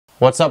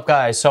What's up,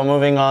 guys? So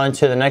moving on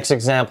to the next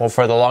example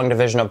for the long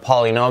division of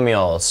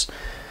polynomials.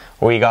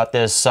 We got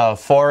this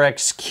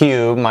 4x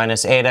cubed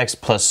minus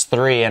 8x plus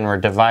 3, and we're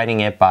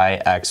dividing it by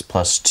x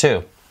plus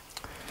 2.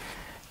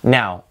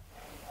 Now,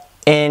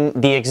 in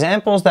the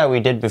examples that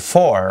we did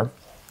before,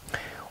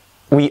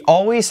 we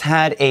always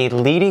had a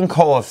leading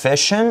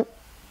coefficient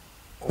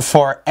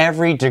for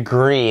every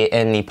degree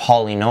in the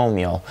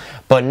polynomial.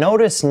 But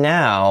notice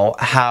now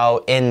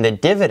how in the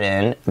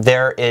dividend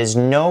there is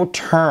no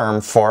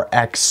term for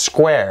x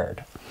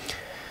squared.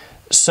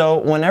 So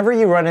whenever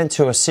you run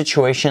into a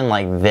situation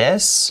like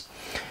this,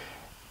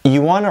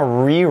 you want to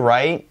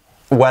rewrite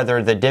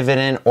whether the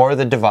dividend or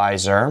the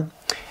divisor,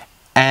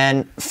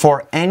 and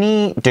for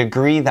any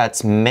degree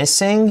that's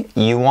missing,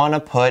 you want to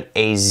put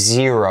a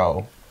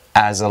 0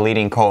 as a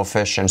leading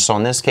coefficient. So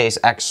in this case,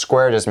 x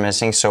squared is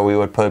missing, so we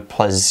would put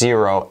plus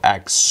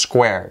 0x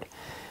squared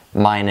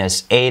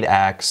minus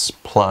 8x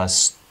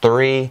plus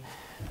 3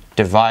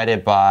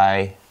 divided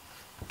by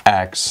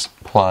x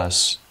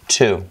plus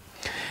 2.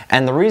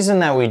 And the reason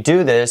that we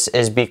do this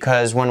is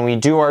because when we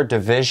do our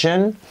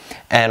division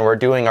and we're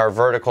doing our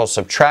vertical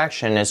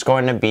subtraction, it's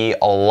going to be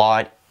a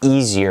lot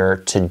easier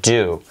to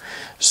do.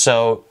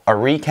 So a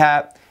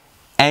recap,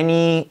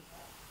 any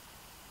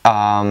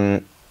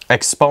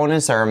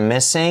exponents that are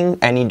missing,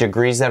 any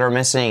degrees that are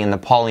missing in the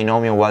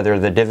polynomial, whether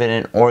the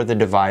dividend or the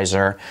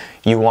divisor,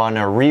 you want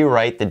to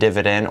rewrite the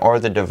dividend or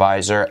the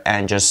divisor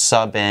and just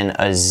sub in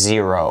a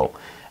 0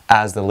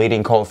 as the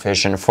leading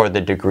coefficient for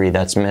the degree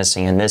that's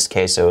missing. In this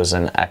case, it was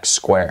an x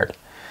squared.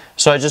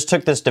 So I just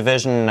took this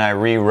division and I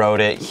rewrote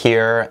it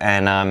here,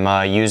 and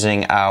I'm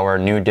using our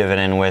new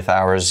dividend with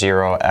our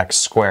 0x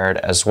squared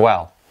as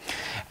well.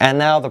 And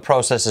now the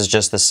process is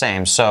just the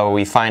same. So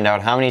we find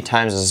out how many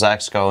times does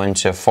x go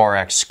into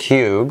 4x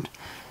cubed.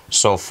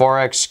 So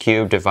 4x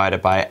cubed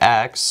divided by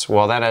x,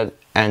 well, that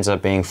ends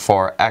up being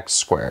 4x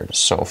squared.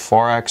 So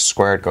 4x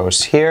squared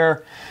goes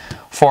here.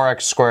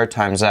 4x squared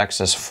times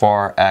x is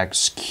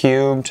 4x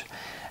cubed.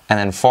 And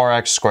then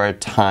 4x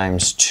squared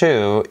times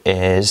 2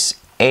 is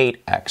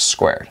 8x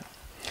squared.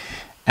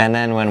 And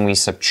then when we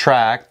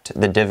subtract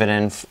the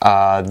dividend,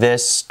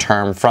 this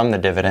term from the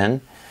dividend,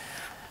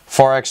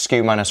 4x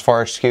cubed minus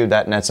 4x cubed,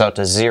 that nets out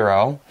to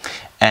 0.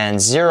 And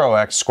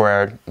 0x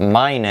squared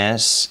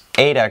minus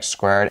 8x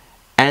squared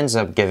ends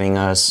up giving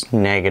us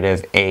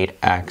negative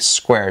 8x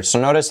squared. So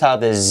notice how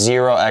this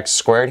 0x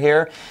squared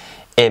here,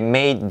 it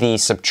made the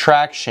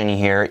subtraction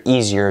here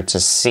easier to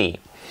see.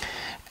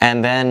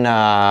 And then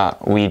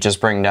we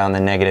just bring down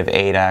the negative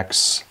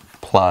 8x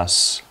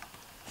plus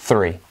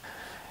 3.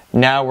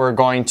 Now we're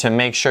going to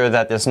make sure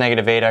that this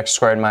negative 8x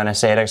squared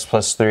minus 8x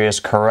plus 3 is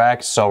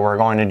correct, so we're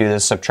going to do the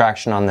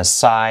subtraction on the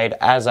side.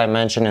 As I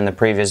mentioned in the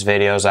previous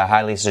videos, I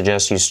highly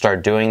suggest you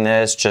start doing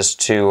this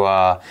just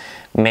to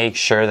make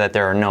sure that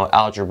there are no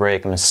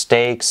algebraic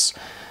mistakes.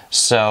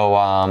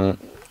 So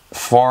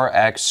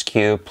 4x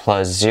cubed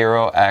plus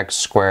 0x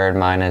squared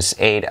minus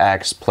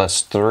 8x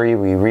plus 3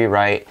 we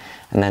rewrite,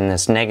 and then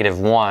this negative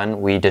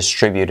 1 we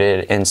distribute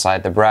it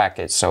inside the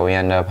bracket, so we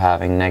end up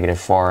having negative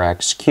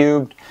 4x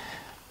cubed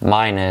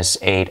minus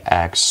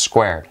 8x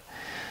squared.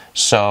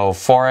 So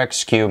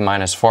 4x cubed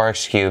minus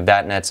 4x cubed,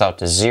 that nets out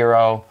to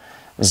 0.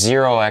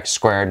 0x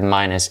squared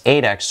minus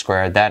 8x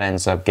squared, that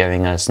ends up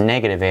giving us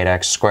negative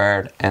 8x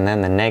squared, and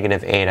then the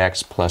negative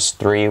 8x plus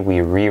 3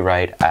 we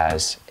rewrite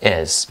as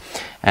is.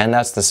 And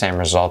that's the same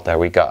result that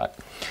we got.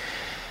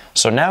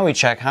 So now we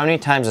check how many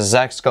times does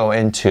x go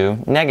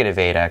into negative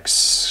 8x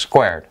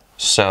squared.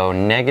 So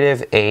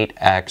negative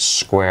 8x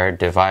squared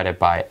divided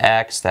by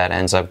x, that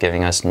ends up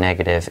giving us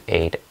negative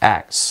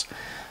 8x.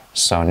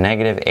 So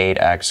negative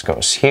 8x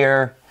goes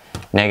here.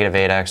 Negative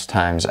 8x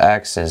times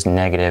x is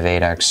negative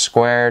 8x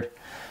squared.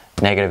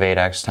 Negative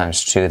 8x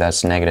times 2,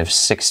 that's negative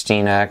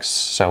 16x.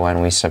 So when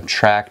we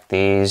subtract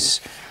these,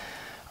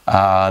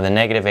 the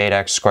negative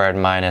 8x squared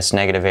minus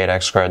negative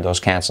 8x squared, those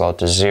cancel out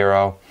to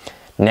 0.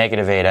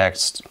 Negative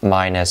 8x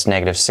minus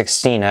negative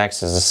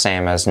 16x is the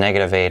same as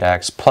negative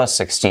 8x plus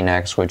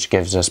 16x, which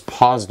gives us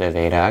positive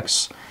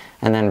 8x.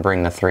 And then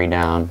bring the 3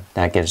 down,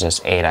 that gives us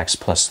 8x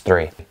plus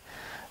 3.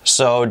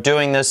 So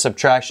doing this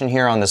subtraction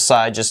here on the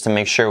side just to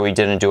make sure we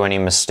didn't do any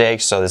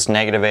mistakes. So this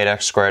negative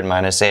 8x squared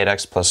minus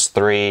 8x plus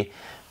 3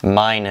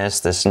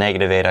 minus this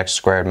negative 8x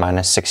squared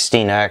minus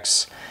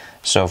 16x.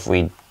 So if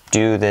we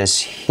do this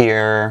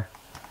here,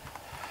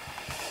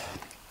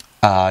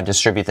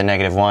 distribute the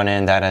negative 1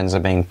 in, that ends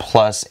up being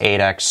plus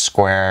 8x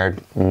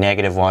squared.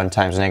 Negative 1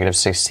 times negative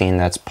 16,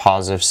 that's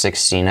positive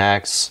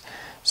 16x.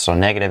 So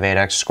negative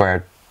 8x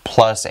squared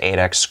plus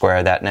 8x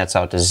squared, that nets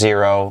out to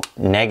 0.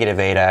 Negative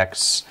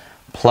 8x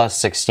plus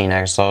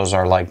 16x, those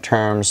are like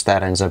terms,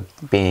 that ends up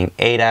being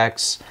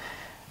 8x,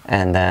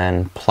 and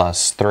then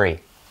plus 3.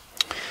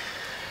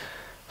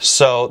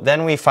 So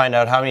then we find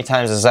out how many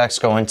times does x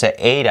go into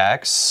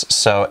 8x.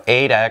 So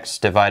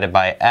 8x divided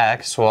by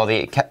x, well,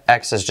 the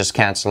x's just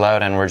cancel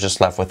out and we're just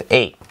left with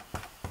 8.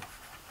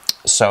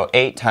 So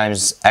 8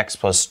 times x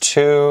plus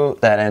 2,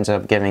 that ends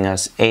up giving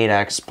us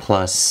 8x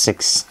plus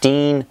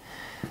 16.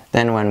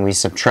 Then when we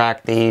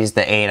subtract these,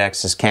 the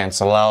 8x's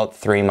cancel out.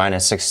 3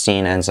 minus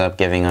 16 ends up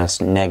giving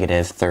us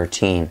negative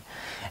 13.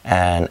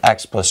 And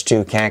x plus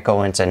 2 can't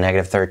go into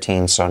negative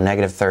 13, so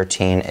negative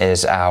 13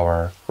 is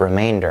our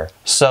remainder.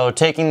 So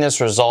taking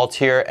this result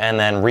here and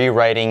then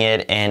rewriting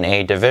it in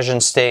a division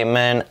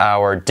statement,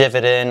 our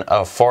dividend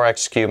of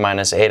 4x cubed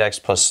minus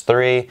 8x plus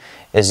 3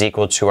 is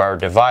equal to our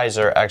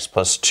divisor x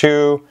plus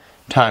 2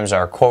 times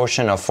our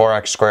quotient of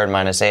 4x squared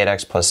minus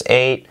 8x plus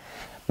 8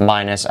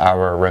 minus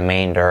our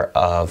remainder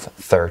of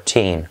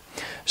 13.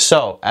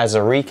 So as a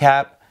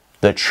recap,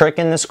 the trick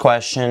in this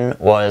question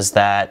was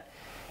that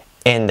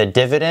in the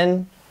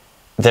dividend,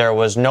 there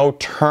was no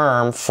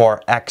term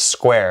for x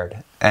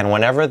squared. And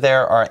whenever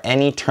there are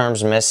any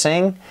terms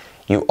missing,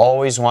 you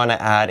always want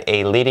to add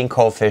a leading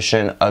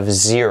coefficient of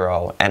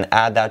 0 and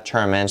add that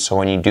term in. So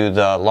when you do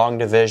the long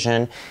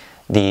division,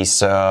 the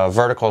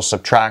vertical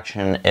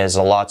subtraction is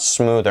a lot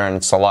smoother and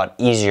it's a lot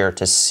easier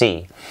to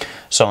see.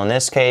 So in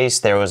this case,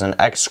 there was an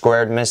x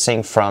squared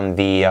missing from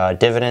the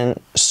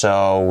dividend,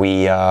 so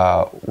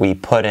we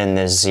put in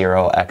this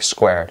 0x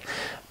squared.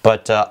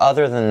 But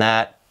other than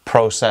that,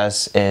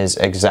 process is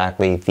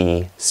exactly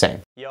the same.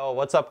 Yo,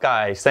 what's up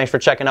guys? Thanks for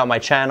checking out my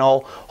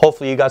channel.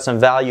 Hopefully you got some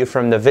value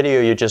from the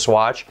video you just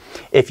watched.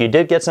 If you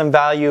did get some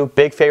value,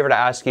 big favor to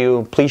ask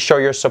you, please show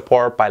your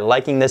support by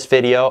liking this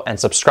video and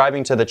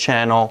subscribing to the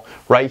channel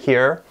right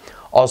here.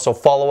 Also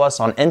follow us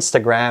on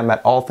Instagram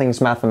at All Things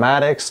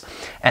Mathematics.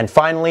 And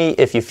finally,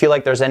 if you feel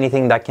like there's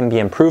anything that can be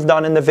improved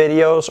on in the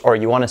videos or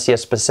you want to see a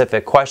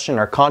specific question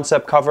or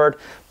concept covered,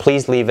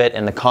 please leave it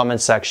in the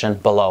comment section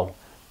below.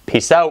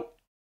 Peace out.